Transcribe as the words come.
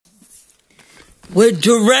We're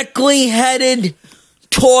directly headed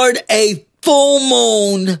toward a full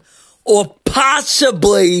moon, or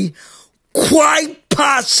possibly, quite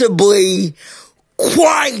possibly,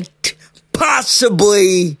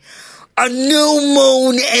 a new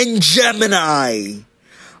moon in Gemini.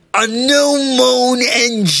 A new moon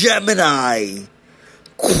in Gemini.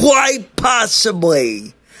 Quite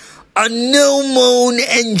possibly. A new moon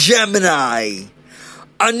in Gemini.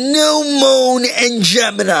 A new moon in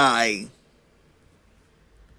Gemini.